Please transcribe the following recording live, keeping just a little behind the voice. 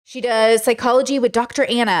She does psychology with Dr.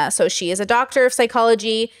 Anna. So she is a doctor of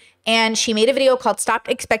psychology, and she made a video called Stop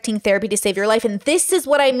Expecting Therapy to Save Your Life. And this is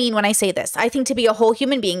what I mean when I say this. I think to be a whole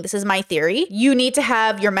human being, this is my theory, you need to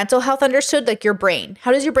have your mental health understood, like your brain.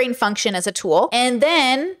 How does your brain function as a tool? And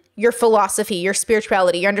then your philosophy, your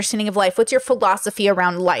spirituality, your understanding of life. What's your philosophy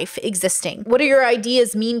around life existing? What do your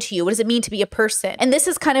ideas mean to you? What does it mean to be a person? And this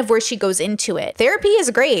is kind of where she goes into it. Therapy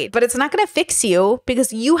is great, but it's not going to fix you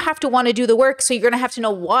because you have to want to do the work. So you're going to have to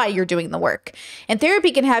know why you're doing the work. And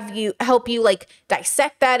therapy can help you like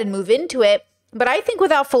dissect that and move into it. But I think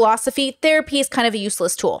without philosophy, therapy is kind of a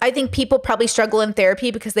useless tool. I think people probably struggle in therapy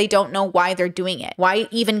because they don't know why they're doing it. Why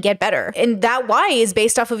even get better? And that why is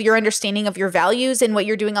based off of your understanding of your values and what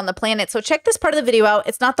you're doing on the planet. So check this part of the video out.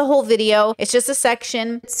 It's not the whole video. It's just a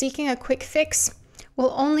section. Seeking a quick fix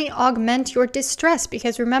will only augment your distress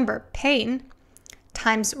because remember, pain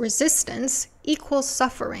times resistance equals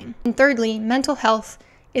suffering. And thirdly, mental health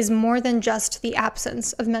is more than just the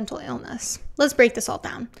absence of mental illness. Let's break this all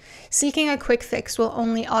down. Seeking a quick fix will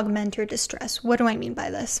only augment your distress. What do I mean by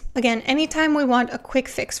this? Again, anytime we want a quick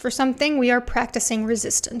fix for something, we are practicing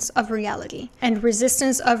resistance of reality. And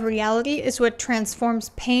resistance of reality is what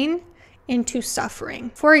transforms pain into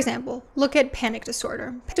suffering. For example, look at panic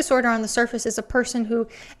disorder. Panic disorder on the surface is a person who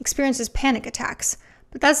experiences panic attacks,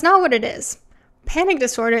 but that's not what it is. Panic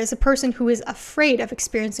disorder is a person who is afraid of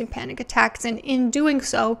experiencing panic attacks and in doing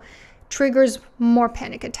so triggers more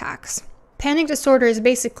panic attacks. Panic disorder is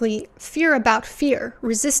basically fear about fear,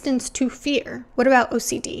 resistance to fear. What about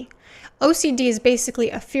OCD? OCD is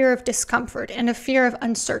basically a fear of discomfort and a fear of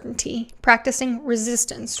uncertainty, practicing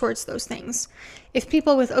resistance towards those things. If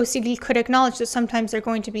people with OCD could acknowledge that sometimes they're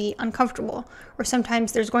going to be uncomfortable or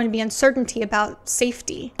sometimes there's going to be uncertainty about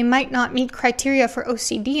safety, they might not meet criteria for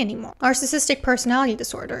OCD anymore. Narcissistic personality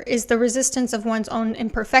disorder is the resistance of one's own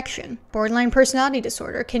imperfection. Borderline personality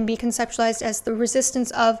disorder can be conceptualized as the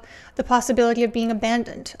resistance of the possibility of being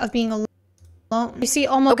abandoned, of being alone. You see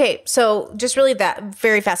almost... Okay, so just really that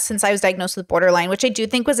very fast, since I was diagnosed with borderline, which I do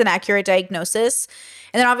think was an accurate diagnosis.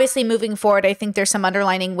 And then obviously moving forward, I think there's some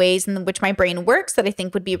underlining ways in which my brain works that I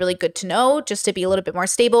think would be really good to know just to be a little bit more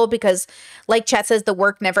stable because like chat says, the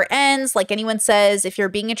work never ends. Like anyone says, if you're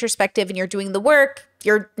being introspective and you're doing the work,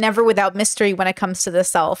 you're never without mystery when it comes to the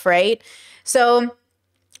self, right? So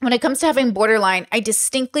when it comes to having borderline, I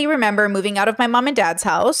distinctly remember moving out of my mom and dad's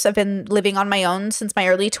house. I've been living on my own since my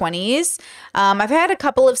early 20s. I've had a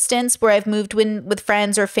couple of stints where I've moved with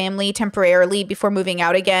friends or family temporarily before moving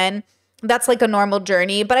out again. That's like a normal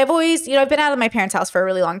journey. But I've always, I've been out of my parents' house for a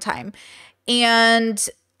really long time. And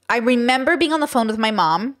I remember being on the phone with my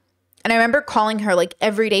mom. And I remember calling her like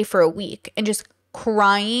every day for a week and just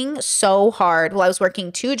crying so hard while I was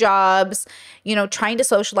working 2 jobs, trying to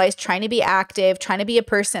socialize, trying to be active, trying to be a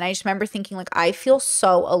person. I just remember thinking like, I feel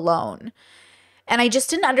so alone. And I just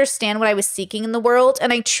didn't understand what I was seeking in the world.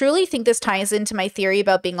 And I truly think this ties into my theory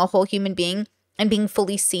about being a whole human being and being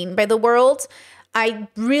fully seen by the world. I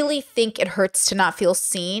really think it hurts to not feel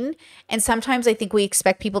seen. And sometimes I think we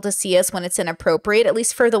expect people to see us when it's inappropriate, at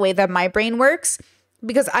least for the way that my brain works.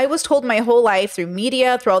 Because I was told my whole life through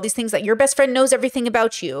media, through all these things, that your best friend knows everything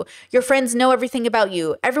about you. Your friends know everything about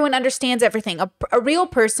you. Everyone understands everything. A real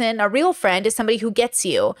person, a real friend is somebody who gets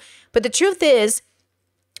you. But the truth is,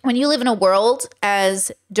 when you live in a world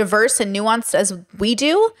as diverse and nuanced as we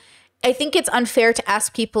do, I think it's unfair to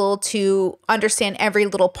ask people to understand every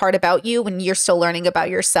little part about you when you're still learning about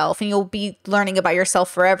yourself, and you'll be learning about yourself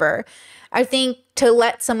forever. I think to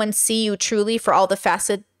let someone see you truly for all the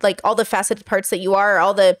faceted parts that you are,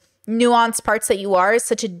 all the nuanced parts that you are, is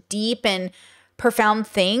such a deep and profound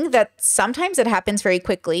thing that sometimes it happens very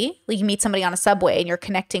quickly. Like you meet somebody on a subway and you're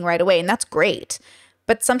connecting right away, and that's great.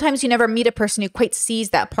 But sometimes you never meet a person who quite sees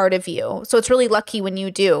that part of you. So it's really lucky when you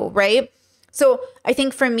do, right? So I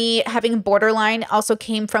think for me, having borderline also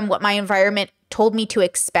came from what my environment told me to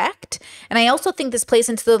expect. And I also think this plays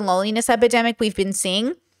into the loneliness epidemic we've been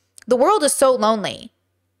seeing. The world is so lonely,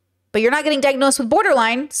 but you're not getting diagnosed with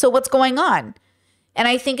borderline. So what's going on? And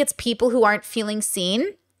I think it's people who aren't feeling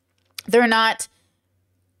seen. They're not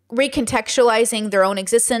recontextualizing their own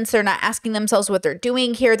existence. They're not asking themselves what they're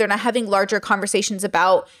doing here. They're not having larger conversations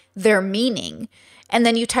about their meaning. And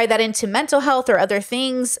then you tie that into mental health or other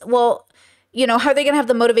things. Well, how are they going to have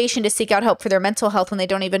the motivation to seek out help for their mental health when they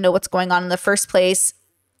don't even know what's going on in the first place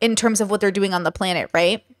in terms of what they're doing on the planet,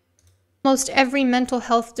 right? Most every mental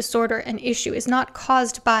health disorder and issue is not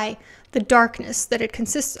caused by the darkness that it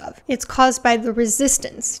consists of. It's caused by the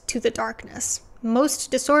resistance to the darkness.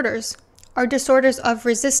 Most disorders are disorders of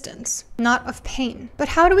resistance, not of pain. But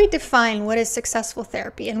how do we define what is successful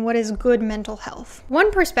therapy and what is good mental health?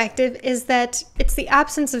 One perspective is that it's the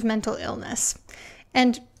absence of mental illness.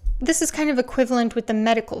 And this is kind of equivalent with the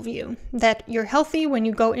medical view, that you're healthy when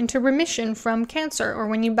you go into remission from cancer or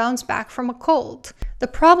when you bounce back from a cold. The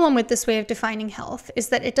problem with this way of defining health is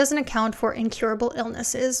that it doesn't account for incurable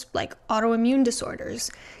illnesses like autoimmune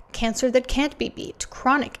disorders, cancer that can't be beat,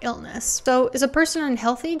 chronic illness. So is a person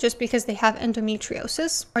unhealthy just because they have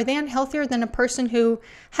endometriosis? Are they unhealthier than a person who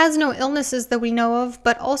has no illnesses that we know of,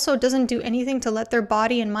 but also doesn't do anything to let their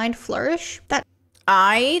body and mind flourish?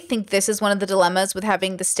 I think this is one of the dilemmas with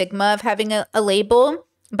having the stigma of having a label,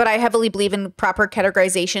 but I heavily believe in proper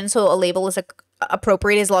categorization. So a label is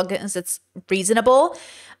appropriate as long as it's reasonable.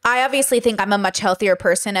 I obviously think I'm a much healthier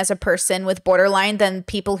person as a person with borderline than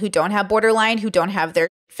people who don't have borderline, who don't have their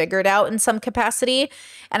figured out in some capacity.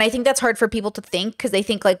 And I think that's hard for people to think because they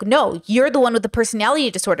think like, no, you're the one with the personality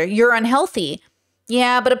disorder. You're unhealthy.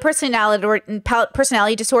 Yeah, but a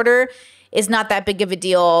personality disorder is not that big of a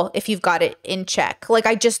deal if you've got it in check. Like,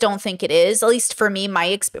 I just don't think it is. At least for me,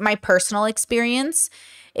 my personal experience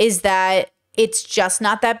is that it's just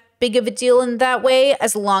not that big of a deal in that way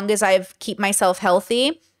as long as I've keep myself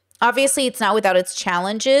healthy. Obviously, it's not without its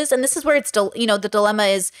challenges. And this is where it's still, the dilemma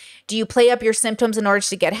is, do you play up your symptoms in order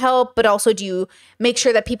to get help? But also, do you make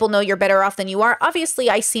sure that people know you're better off than you are? Obviously,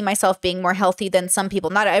 I see myself being more healthy than some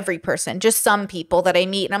people, not every person, just some people that I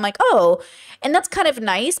meet. And I'm like, oh, and that's kind of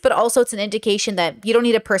nice. But also, it's an indication that you don't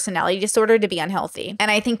need a personality disorder to be unhealthy.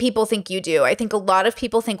 And I think people think you do. I think a lot of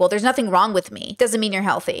people think, well, there's nothing wrong with me. Doesn't mean you're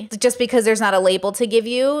healthy. Just because there's not a label to give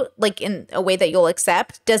you, like in a way that you'll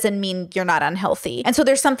accept, doesn't mean you're not unhealthy. And so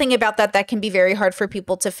there's something about that can be very hard for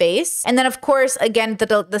people to face. And then, of course, again,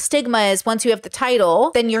 the stigma is once you have the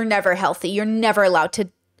title, then you're never healthy. You're never allowed to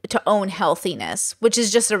own healthiness, which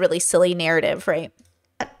is just a really silly narrative, right?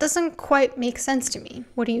 That doesn't quite make sense to me.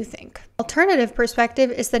 What do you think? Alternative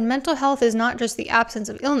perspective is that mental health is not just the absence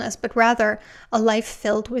of illness, but rather a life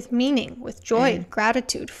filled with meaning, with joy,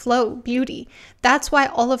 gratitude, flow, beauty. That's why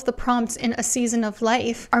all of the prompts in A Season of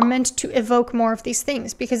Life are meant to evoke more of these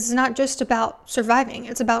things, because it's not just about surviving,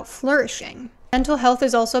 it's about flourishing. Mental health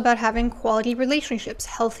is also about having quality relationships,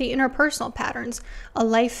 healthy interpersonal patterns, a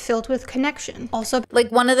life filled with connection. Also, like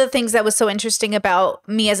one of the things that was so interesting about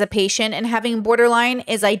me as a patient and having borderline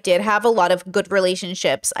is I did have a lot of good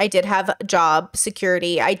relationships. I did have job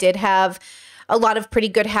security. I did have a lot of pretty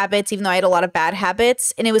good habits, even though I had a lot of bad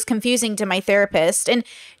habits. And it was confusing to my therapist. And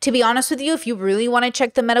to be honest with you, if you really want to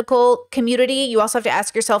check the medical community, you also have to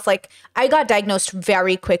ask yourself, like, I got diagnosed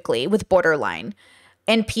very quickly with borderline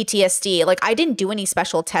and PTSD. Like, I didn't do any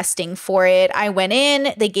special testing for it. I went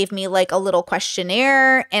in, they gave me like a little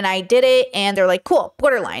questionnaire and I did it. And they're like, cool,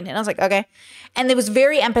 borderline. And I was like, okay. And it was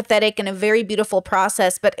very empathetic and a very beautiful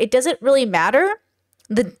process, but it doesn't really matter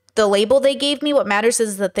the label they gave me. What matters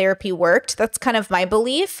is the therapy worked. That's kind of my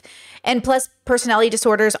belief. And plus, personality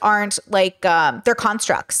disorders aren't like, they're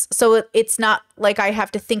constructs. So it's not like I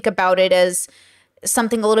have to think about it as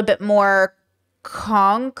something a little bit more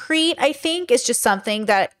concrete. I think it's just something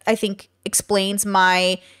that I think explains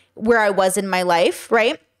where I was in my life,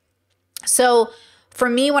 right? So for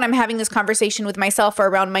me, when I'm having this conversation with myself or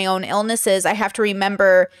around my own illnesses, I have to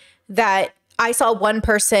remember that I saw one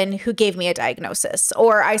person who gave me a diagnosis,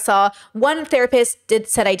 or I saw one therapist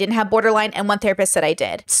said I didn't have borderline and one therapist said I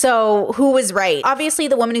did. So who was right? Obviously,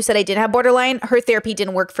 the woman who said I did have borderline, her therapy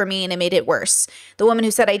didn't work for me and it made it worse. The woman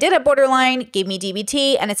who said I did have borderline gave me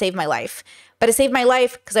DBT and it saved my life. But it saved my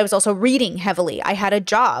life because I was also reading heavily. I had a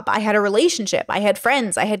job. I had a relationship. I had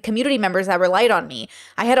friends. I had community members that relied on me.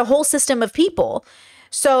 I had a whole system of people.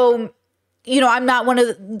 So, I'm not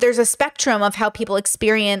there's a spectrum of how people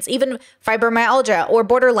experience even fibromyalgia or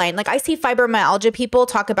borderline. Like, I see fibromyalgia people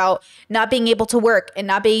talk about not being able to work and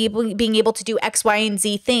not being able to do X, Y, and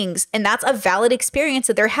Z things. And that's a valid experience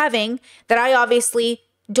that they're having that I obviously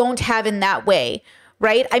don't have in that way.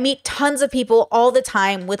 Right? I meet tons of people all the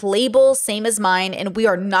time with labels, same as mine, and we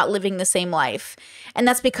are not living the same life. And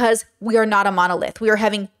that's because we are not a monolith. We are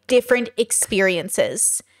having different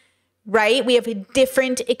experiences, right? We have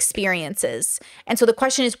different experiences. And so the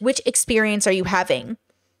question is, which experience are you having?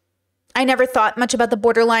 I never thought much about the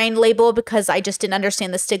borderline label because I just didn't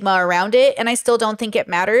understand the stigma around it. And I still don't think it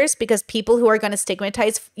matters because people who are going to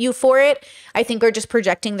stigmatize you for it, I think are just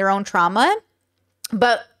projecting their own trauma.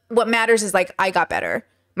 But what matters is like, I got better.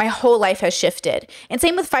 My whole life has shifted. And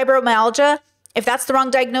same with fibromyalgia. If that's the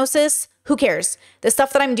wrong diagnosis, who cares? The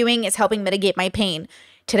stuff that I'm doing is helping mitigate my pain.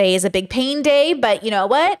 Today is a big pain day, but you know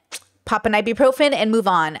what? Pop an ibuprofen and move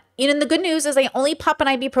on. And the good news is I only pop an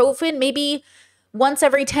ibuprofen maybe once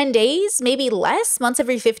every 10 days, maybe less, once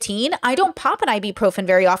every 15. I don't pop an ibuprofen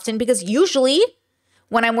very often because usually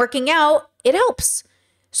when I'm working out, it helps.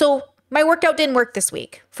 So my workout didn't work this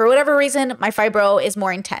week. For whatever reason, my fibro is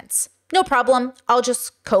more intense. No problem. I'll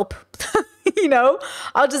just cope.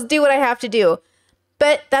 I'll just do what I have to do.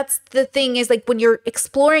 But that's the thing is like when you're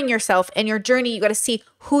exploring yourself and your journey, you got to see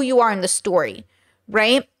who you are in the story,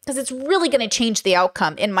 right? Because it's really going to change the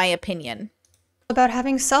outcome, in my opinion. About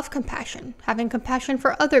having self-compassion, having compassion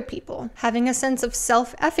for other people, having a sense of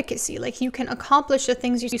self-efficacy, like you can accomplish the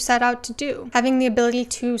things you set out to do, having the ability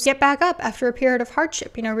to get back up after a period of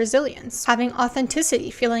hardship, resilience, having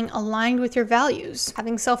authenticity, feeling aligned with your values,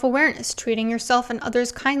 having self-awareness, treating yourself and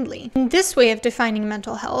others kindly. In this way of defining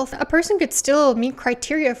mental health, a person could still meet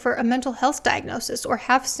criteria for a mental health diagnosis or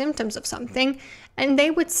have symptoms of something, and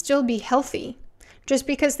they would still be healthy. Just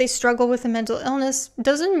because they struggle with a mental illness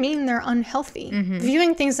doesn't mean they're unhealthy.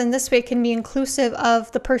 Viewing things in this way can be inclusive of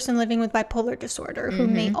the person living with bipolar disorder who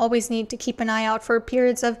may always need to keep an eye out for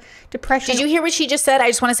periods of depression. Did you hear what she just said? I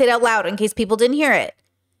just want to say it out loud in case people didn't hear it.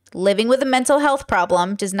 Living with a mental health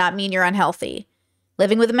problem does not mean you're unhealthy.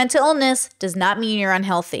 Living with a mental illness does not mean you're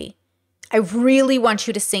unhealthy. I really want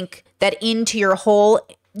you to sink that into your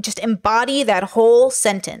just embody that whole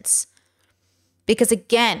sentence. Because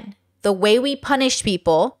again, the way we punish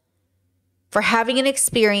people for having an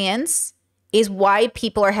experience is why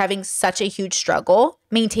people are having such a huge struggle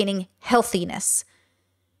maintaining healthiness.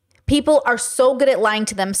 People are so good at lying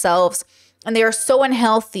to themselves and they are so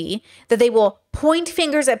unhealthy that they will point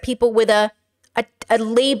fingers at people with a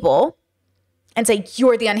label and say,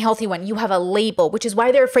 you're the unhealthy one. You have a label, which is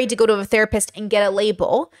why they're afraid to go to a therapist and get a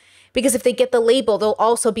label. Because if they get the label, they'll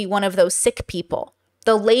also be one of those sick people.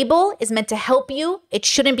 The label is meant to help you. It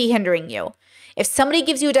shouldn't be hindering you. If somebody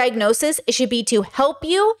gives you a diagnosis, it should be to help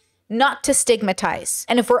you, not to stigmatize.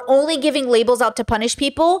 And if we're only giving labels out to punish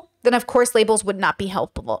people, then of course labels would not be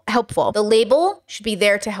helpful. The label should be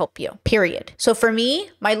there to help you, period. So for me,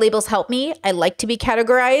 my labels help me. I like to be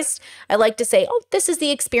categorized. I like to say, oh, this is the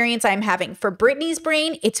experience I'm having. For Brittany's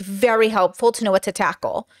brain, it's very helpful to know what to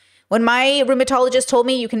tackle. When my rheumatologist told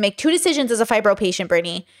me you can make 2 decisions as a fibro patient,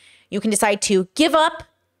 Brittany, you can decide to give up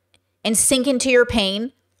and sink into your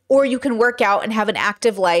pain, or you can work out and have an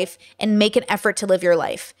active life and make an effort to live your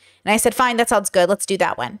life. And I said, fine, that sounds good. Let's do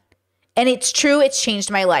that one. And it's true. It's changed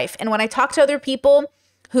my life. And when I talk to other people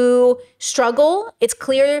who struggle, it's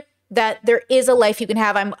clear that there is a life you can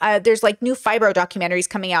have. There's like new fibro documentaries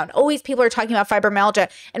coming out. And always people are talking about fibromyalgia.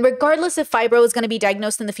 And regardless if fibro is going to be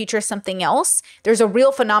diagnosed in the future as something else, there's a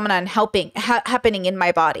real phenomenon happening in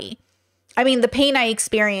my body. I mean, the pain I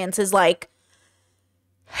experience is like,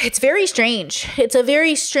 it's very strange. It's a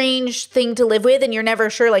very strange thing to live with. And you're never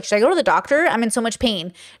sure, like, should I go to the doctor? I'm in so much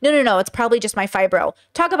pain. No. It's probably just my fibro.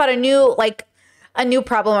 Talk about a new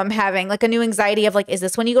problem I'm having, like a new anxiety of like, is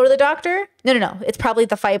this when you go to the doctor? No. It's probably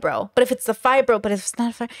the fibro. But if it's the fibro, but if it's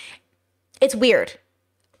not fibro, it's weird.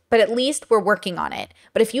 But at least we're working on it.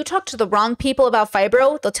 But if you talk to the wrong people about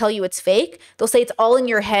fibro, they'll tell you it's fake. They'll say it's all in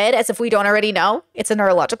your head as if we don't already know. It's a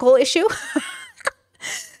neurological issue.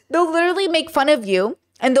 They'll literally make fun of you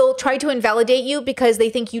and they'll try to invalidate you because they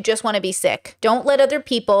think you just want to be sick. Don't let other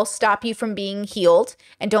people stop you from being healed.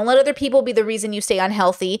 And don't let other people be the reason you stay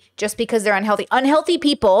unhealthy just because they're unhealthy. Unhealthy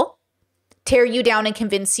people tear you down and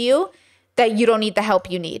convince you that you don't need the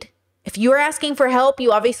help you need. If you're asking for help,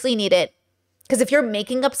 you obviously need it. Because if you're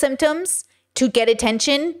making up symptoms to get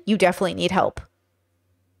attention, you definitely need help.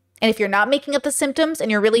 And if you're not making up the symptoms and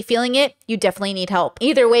you're really feeling it, you definitely need help.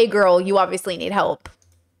 Either way, girl, you obviously need help.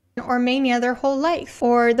 Or mania their whole life.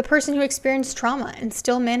 Or the person who experienced trauma and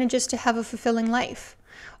still manages to have a fulfilling life.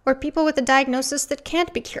 Or people with a diagnosis that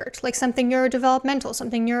can't be cured, like something neurodevelopmental,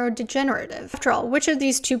 something neurodegenerative. After all, which of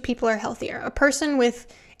these two people are healthier? A person with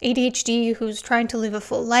ADHD who's trying to live a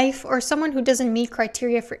full life, or someone who doesn't meet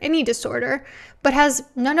criteria for any disorder, but has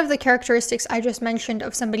none of the characteristics I just mentioned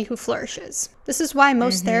of somebody who flourishes. This is why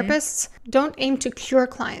most therapists don't aim to cure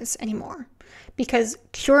clients anymore. Because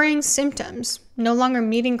curing symptoms, no longer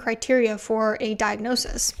meeting criteria for a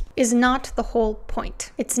diagnosis, is not the whole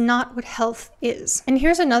point. It's not what health is. And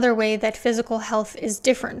here's another way that physical health is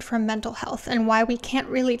different from mental health and why we can't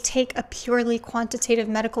really take a purely quantitative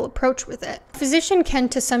medical approach with it. A physician can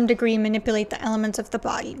to some degree manipulate the elements of the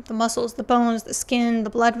body, the muscles, the bones, the skin, the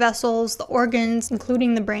blood vessels, the organs,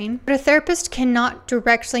 including the brain. But a therapist cannot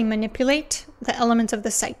directly manipulate the elements of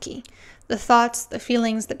the psyche. The thoughts, the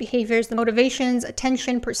feelings, the behaviors, the motivations,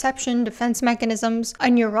 attention, perception, defense mechanisms. A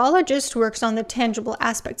neurologist works on the tangible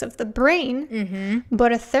aspects of the brain,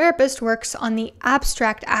 but a therapist works on the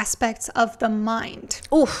abstract aspects of the mind.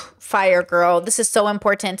 Oof, fire, girl. This is so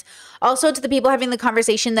important. Also, to the people having the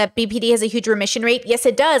conversation that BPD has a huge remission rate, yes,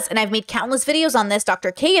 it does. And I've made countless videos on this.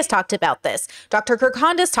 Dr. K has talked about this. Dr. Kirk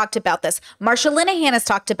Honda has talked about this. Marsha Linehan has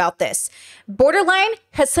talked about this. Borderline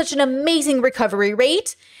has such an amazing recovery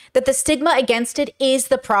rate that the stigma against it is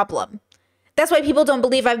the problem. That's why people don't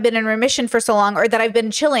believe I've been in remission for so long or that I've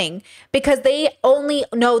been chilling, because they only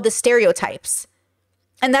know the stereotypes.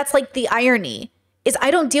 And that's like the irony. Is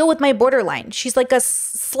I don't deal with my borderline. She's like a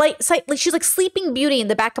she's like Sleeping Beauty in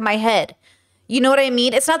the back of my head. You know what I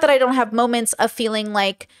mean? It's not that I don't have moments of feeling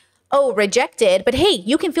like, oh, rejected, but hey,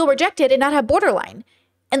 you can feel rejected and not have borderline.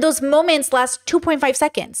 And those moments last 2.5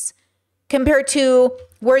 seconds compared to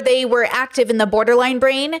where they were active in the borderline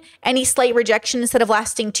brain. Any slight rejection, instead of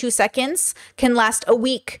lasting 2 seconds, can last a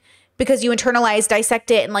week because you internalize,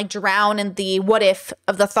 dissect it, and like drown in the what if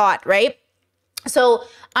of the thought, right? So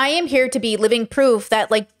I am here to be living proof that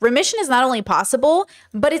like remission is not only possible,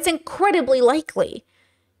 but it's incredibly likely.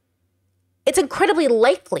 It's incredibly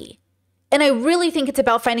likely. And I really think it's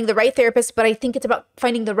about finding the right therapist, but I think it's about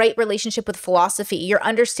finding the right relationship with philosophy, your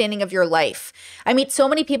understanding of your life. I meet so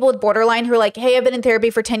many people with borderline who are like, hey, I've been in therapy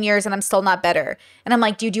for 10 years and I'm still not better. And I'm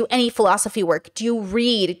like, do you do any philosophy work? Do you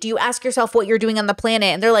read? Do you ask yourself what you're doing on the planet?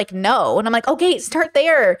 And they're like, no. And I'm like, okay, start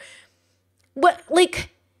there. What, like...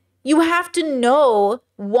 You have to know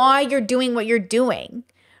why you're doing what you're doing,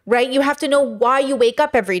 right? You have to know why you wake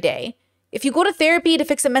up every day. If you go to therapy to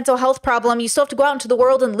fix a mental health problem, you still have to go out into the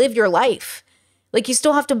world and live your life. Like you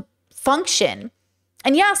still have to function.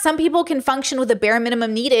 And yeah, some people can function with the bare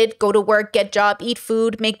minimum needed, go to work, get a job, eat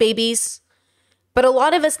food, make babies. But a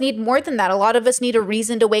lot of us need more than that. A lot of us need a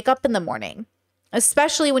reason to wake up in the morning,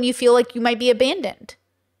 especially when you feel like you might be abandoned,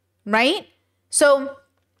 right? So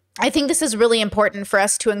I think this is really important for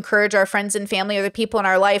us to encourage our friends and family or the people in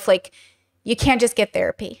our life. Like, you can't just get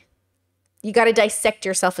therapy. You got to dissect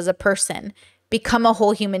yourself as a person, become a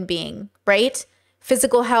whole human being, right?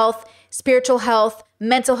 Physical health, spiritual health,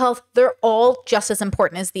 mental health, they're all just as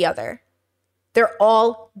important as the other. They're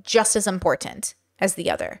all just as important as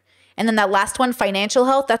the other. And then that last one, financial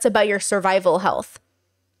health, that's about your survival health.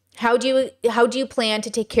 How do you plan to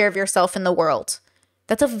take care of yourself in the world?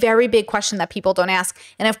 That's a very big question that people don't ask.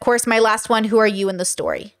 And of course, my last one, who are you in the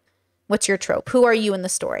story? What's your trope? Who are you in the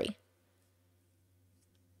story?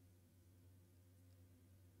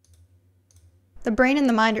 The brain and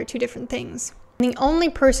the mind are two different things. The only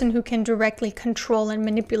person who can directly control and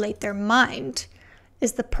manipulate their mind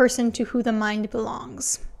is the person to who the mind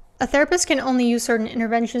belongs. A therapist can only use certain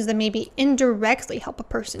interventions that maybe indirectly help a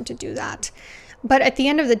person to do that. But at the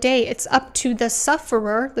end of the day, it's up to the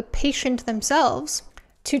sufferer, the patient themselves,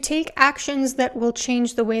 to take actions that will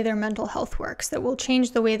change the way their mental health works, that will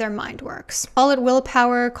change the way their mind works. Call it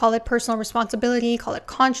willpower, call it personal responsibility, call it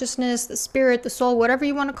consciousness, the spirit, the soul, whatever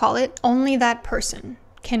you want to call it. Only that person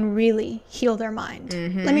can really heal their mind.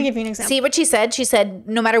 Mm-hmm. Let me give you an example. See what she said? She said,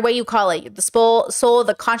 no matter what you call it, the soul,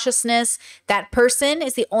 the consciousness, that person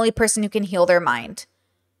is the only person who can heal their mind.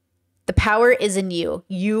 The power is in you.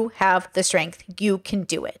 You have the strength. You can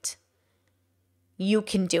do it. You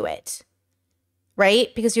can do it.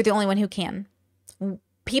 Right? Because you're the only one who can.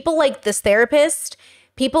 People like this therapist,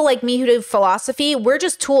 people like me who do philosophy, we're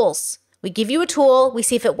just tools. We give you a tool, we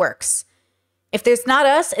see if it works. If there's not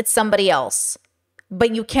us, it's somebody else.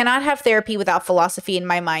 But you cannot have therapy without philosophy in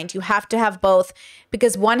my mind. You have to have both,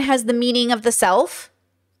 because one has the meaning of the self.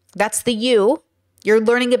 That's the you. You're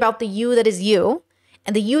learning about the you that is you.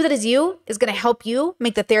 And the you that is you is going to help you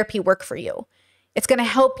make the therapy work for you. It's going to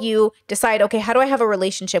help you decide, okay, how do I have a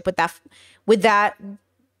relationship with that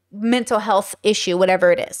mental health issue,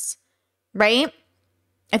 whatever it is, right?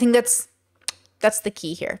 I think that's the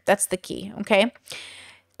key here. That's the key, okay?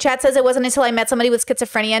 Chat says, it wasn't until I met somebody with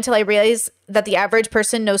schizophrenia until I realized that the average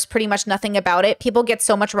person knows pretty much nothing about it. People get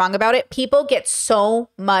so much wrong about it. People get so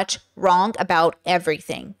much wrong about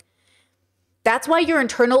everything. That's why your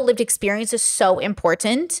internal lived experience is so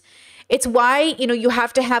important. It's why, you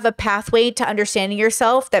have to have a pathway to understanding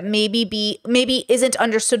yourself that maybe isn't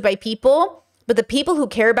understood by people, but the people who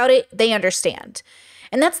care about it, they understand.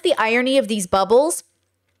 And that's the irony of these bubbles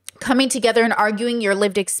coming together and arguing your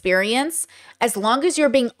lived experience. As long as you're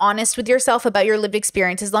being honest with yourself about your lived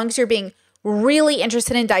experience, as long as you're being really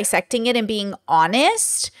interested in dissecting it and being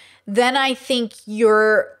honest, then I think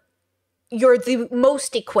you're the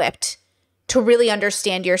most equipped to really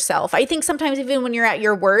understand yourself. I think sometimes even when you're at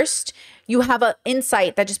your worst, you have an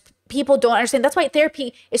insight that just people don't understand. That's why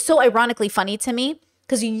therapy is so ironically funny to me,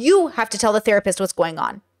 because you have to tell the therapist what's going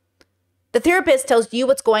on. The therapist tells you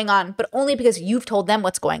what's going on, but only because you've told them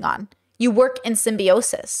what's going on. You work in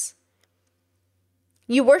symbiosis.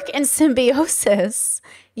 You work in symbiosis.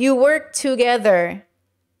 You work together.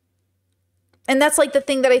 And that's like the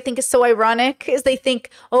thing that I think is so ironic is they think,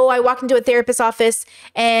 oh, I walked into a therapist's office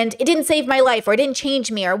and it didn't save my life or it didn't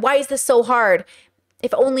change me or why is this so hard?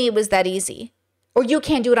 If only it was that easy. Or you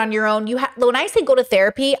can't do it on your own. When I say go to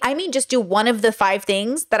therapy, I mean just do one of the 5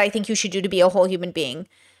 things that I think you should do to be a whole human being.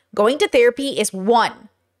 Going to therapy is one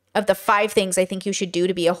of the 5 things I think you should do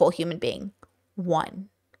to be a whole human being. One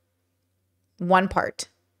part.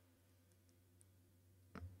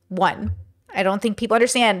 One. I don't think people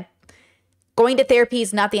understand. Going to therapy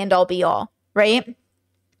is not the end all be all, right?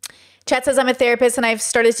 Chat says, I'm a therapist and I've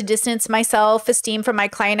started to distance my self-esteem from my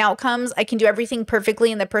client outcomes. I can do everything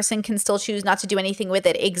perfectly and the person can still choose not to do anything with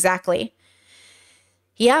it. Exactly.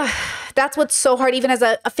 Yeah, that's what's so hard, even as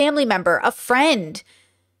a family member, a friend.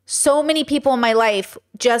 So many people in my life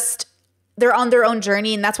they're on their own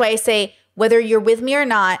journey. And that's why I say, whether you're with me or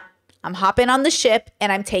not, I'm hopping on the ship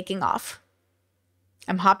and I'm taking off.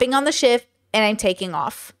 I'm hopping on the ship and I'm taking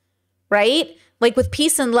off, right? Like with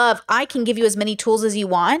peace and love, I can give you as many tools as you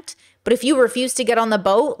want. But if you refuse to get on the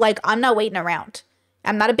boat, like I'm not waiting around.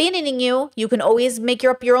 I'm not abandoning you. You can always make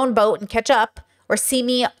up your own boat and catch up or see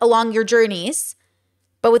me along your journeys.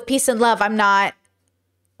 But with peace and love, I'm not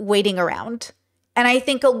waiting around. And I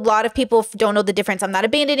think a lot of people don't know the difference. I'm not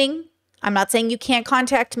abandoning. I'm not saying you can't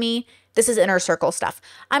contact me. This is inner circle stuff.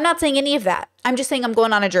 I'm not saying any of that. I'm just saying I'm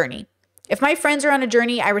going on a journey. If my friends are on a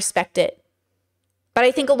journey, I respect it. But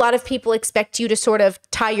I think a lot of people expect you to sort of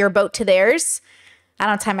tie your boat to theirs. I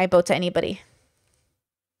don't tie my boat to anybody.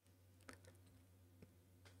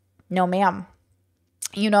 No, ma'am.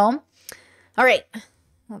 You know? All right.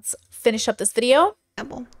 Let's finish up this video.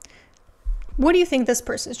 What do you think this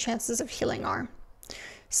person's chances of healing are?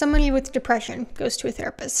 Somebody with depression goes to a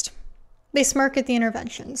therapist. They smirk at the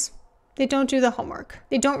interventions. They don't do the homework.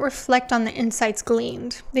 They don't reflect on the insights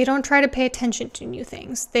gleaned. They don't try to pay attention to new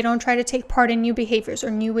things. They don't try to take part in new behaviors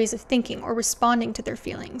or new ways of thinking or responding to their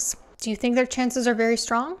feelings. Do you think their chances are very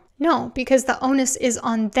strong? No, because the onus is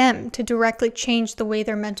on them to directly change the way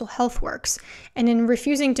their mental health works. And in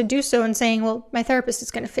refusing to do so and saying, well, my therapist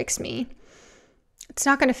is going to fix me, it's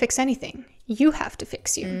not going to fix anything. You have to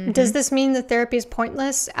fix you. Mm-hmm. Does this mean that therapy is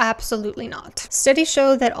pointless? Absolutely not. Studies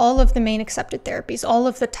show that all of the main accepted therapies, all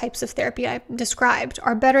of the types of therapy I described,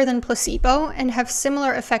 are better than placebo and have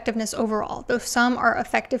similar effectiveness overall, though some are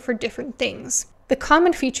effective for different things. The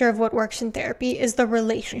common feature of what works in therapy is the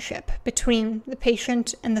relationship between the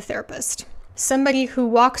patient and the therapist. Somebody who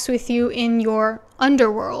walks with you in your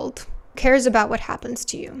underworld, cares about what happens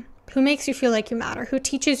to you, who makes you feel like you matter, who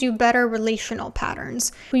teaches you better relational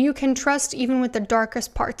patterns, who you can trust even with the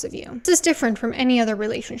darkest parts of you. This is different from any other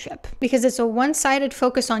relationship because it's a one-sided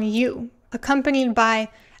focus on you, accompanied by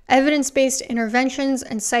evidence-based interventions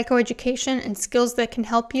and psychoeducation and skills that can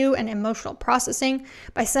help you and emotional processing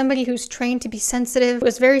by somebody who's trained to be sensitive, who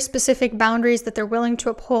has very specific boundaries that they're willing to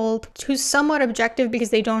uphold, who's somewhat objective because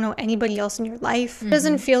they don't know anybody else in your life. Mm-hmm. It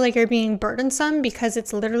doesn't feel like you're being burdensome because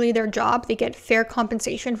it's literally their job. They get fair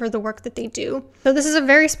compensation for the work that they do. So this is a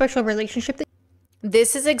very special relationship.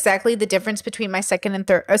 This is exactly the difference between my first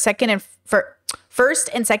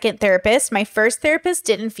and second therapist. My first therapist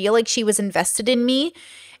didn't feel like she was invested in me.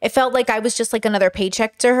 It felt like I was just like another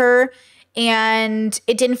paycheck to her, and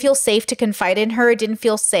it didn't feel safe to confide in her. It didn't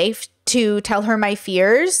feel safe to tell her my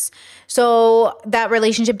fears. So that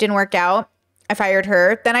relationship didn't work out. I fired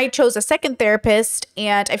her. Then I chose a second therapist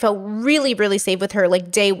and I felt really, really safe with her. Like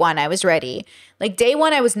day one, I was ready. Like day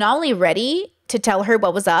one, I was not only ready to tell her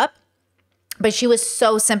what was up, but she was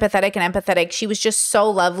so sympathetic and empathetic. She was just so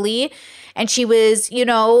lovely. And she was, you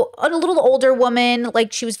know, a little older woman.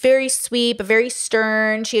 Like she was very sweet, but very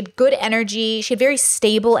stern. She had good energy. She had very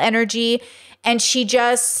stable energy. And she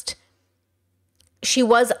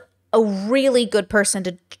was a really good person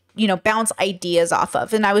to, you know, bounce ideas off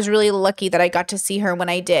of. And I was really lucky that I got to see her when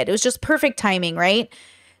I did. It was just perfect timing, right?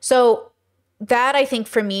 So that, I think,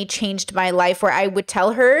 for me changed my life, where I would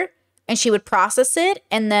tell her and she would process it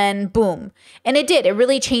and then boom. And it did. It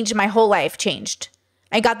really changed. My whole life changed.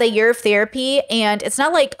 I got the year of therapy, and it's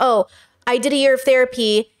not like, oh, I did a year of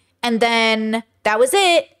therapy and then that was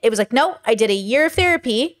it. It was like, no, I did a year of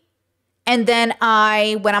therapy and then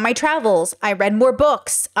I went on my travels. I read more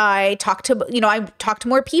books. I talked to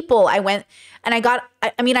more people. I went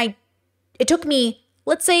and it took me,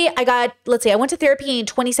 let's say I went to therapy in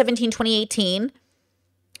 2017, 2018.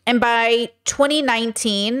 And by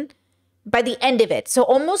 2019, by the end of it, so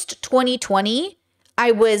almost 2020,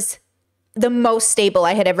 I was the most stable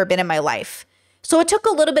I had ever been in my life. So it took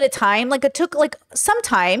a little bit of time. Like it took like some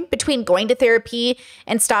time between going to therapy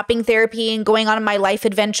and stopping therapy and going on my life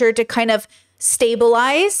adventure to kind of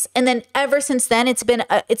stabilize. And then ever since then,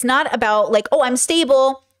 it's not about like, oh, I'm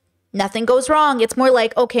stable, nothing goes wrong. It's more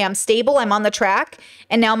like, okay, I'm stable, I'm on the track,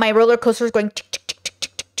 and now my roller coaster is going tick, tick, tick,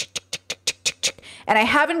 tick, tick, tick, tick, tick, tick, tick, tick, tick, and I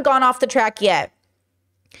haven't gone off the track yet.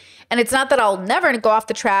 And it's not that I'll never go off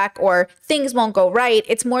the track or things won't go right.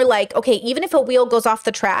 It's more like, okay, even if a wheel goes off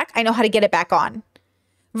the track, I know how to get it back on.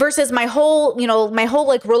 Versus my whole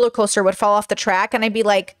like roller coaster would fall off the track and I'd be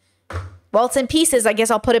like, well, it's in pieces. I guess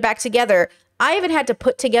I'll put it back together. I haven't had to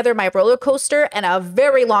put together my roller coaster in a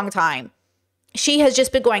very long time. She has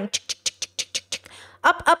just been going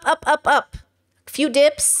up, up, up, up, up. A few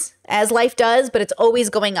dips, as life does, but it's always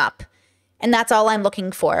going up. And that's all I'm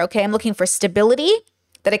looking for, okay? I'm looking for stability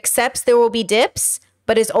that accepts there will be dips,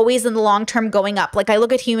 but is always in the long term going up. Like I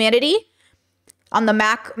look at humanity, on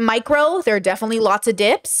the micro, there are definitely lots of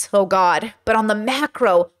dips. Oh God. But on the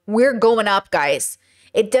macro, we're going up, guys.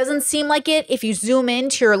 It doesn't seem like it. If you zoom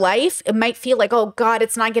into your life, it might feel like, oh God,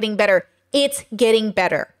 it's not getting better. It's getting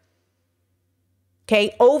better.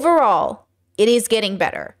 Okay. Overall, it is getting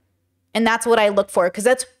better. And that's what I look for, because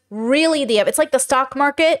that's really it's like the stock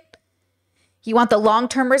market. You want the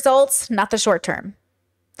long-term results, not the short-term.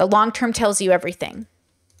 The long-term tells you everything.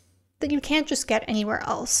 That you can't just get anywhere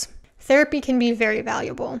else. Therapy can be very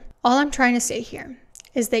valuable. All I'm trying to say here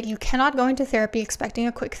is that you cannot go into therapy expecting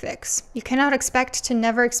a quick fix. You cannot expect to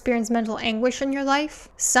never experience mental anguish in your life.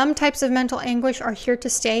 Some types of mental anguish are here to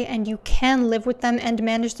stay, and you can live with them and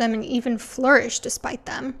manage them and even flourish despite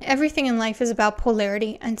them. Everything in life is about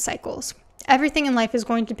polarity and cycles. Everything in life is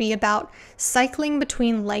going to be about cycling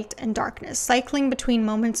between light and darkness, cycling between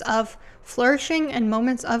moments of flourishing and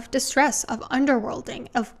moments of distress, of underworlding,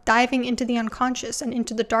 of diving into the unconscious and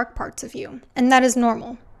into the dark parts of you. And that is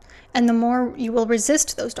normal. And the more you will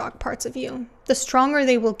resist those dark parts of you, the stronger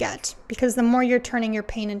they will get, because the more you're turning your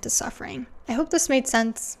pain into suffering. I hope this made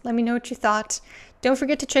sense. Let me know what you thought. Don't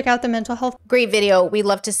forget to check out the mental health. Great video. We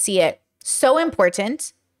love to see it. So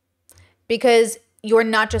important, because you're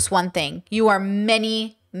not just one thing. You are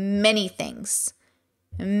many, many things.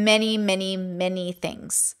 Many, many, many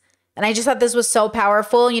things. And I just thought this was so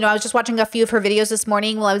powerful. You know, I was just watching a few of her videos this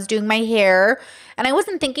morning while I was doing my hair, and I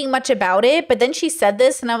wasn't thinking much about it. But then she said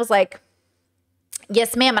this and I was like,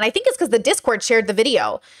 yes, ma'am. And I think it's because the Discord shared the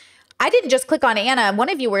video. I didn't just click on Anna. One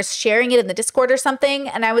of you was sharing it in the Discord or something.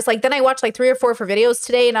 And I was like, then I watched like 3 or 4 of her videos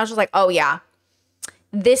today, and I was just like, oh yeah,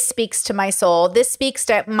 this speaks to my soul. This speaks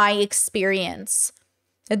to my experience.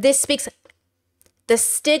 This speaks. The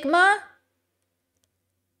stigma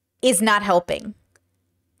is not helping.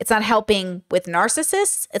 It's not helping with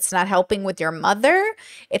narcissists. It's not helping with your mother.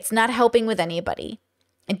 It's not helping with anybody.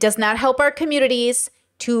 It does not help our communities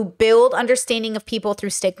to build understanding of people through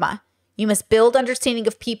stigma. You must build understanding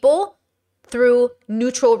of people through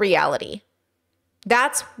neutral reality.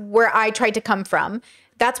 That's where I tried to come from.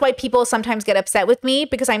 That's why people sometimes get upset with me,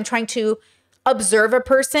 because I'm trying to observe a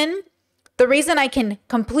person. The reason I can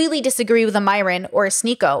completely disagree with a Myron or a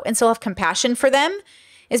Sneeko and still have compassion for them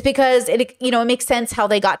is because it makes sense how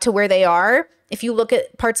they got to where they are. If you look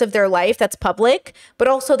at parts of their life that's public, but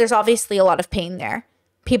also there's obviously a lot of pain there.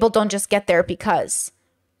 People don't just get there because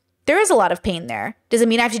there is a lot of pain there. Does it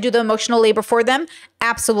mean I have to do the emotional labor for them?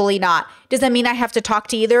 Absolutely not. Does it mean I have to talk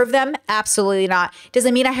to either of them? Absolutely not. Does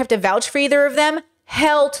it mean I have to vouch for either of them?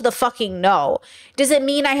 Hell to the fucking no. Does it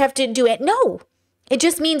mean I have to do it? No. It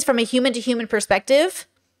just means from a human to human perspective,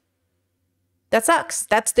 that sucks.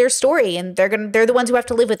 That's their story, and they're the ones who have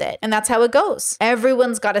to live with it. And that's how it goes.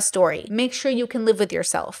 Everyone's got a story. Make sure you can live with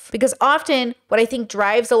yourself. Because often what I think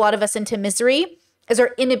drives a lot of us into misery is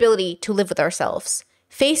our inability to live with ourselves.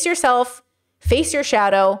 Face yourself, face your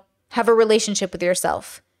shadow, have a relationship with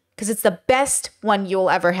yourself. Because it's the best one you'll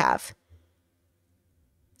ever have.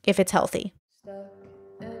 If it's healthy. Stuck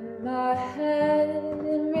in my head,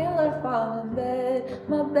 in real life I'm in bed,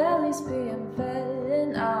 my belly's being fed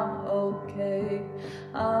and I'm okay,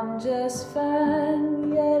 I'm just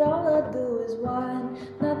fine, yet all I do is whine,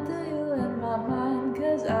 not to you in my mind,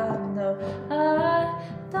 cause I know I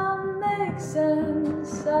don't make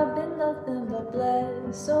sense, I've been nothing but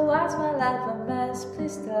blessed, so why's my life a mess,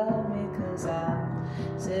 please tell me, cause I'm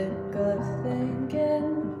sick of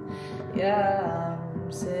thinking, yeah,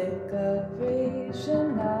 I'm sick of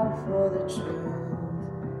reaching out for the truth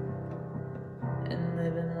and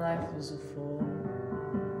living life as a fool.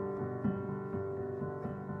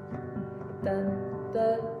 Dun,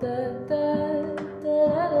 da, da, da.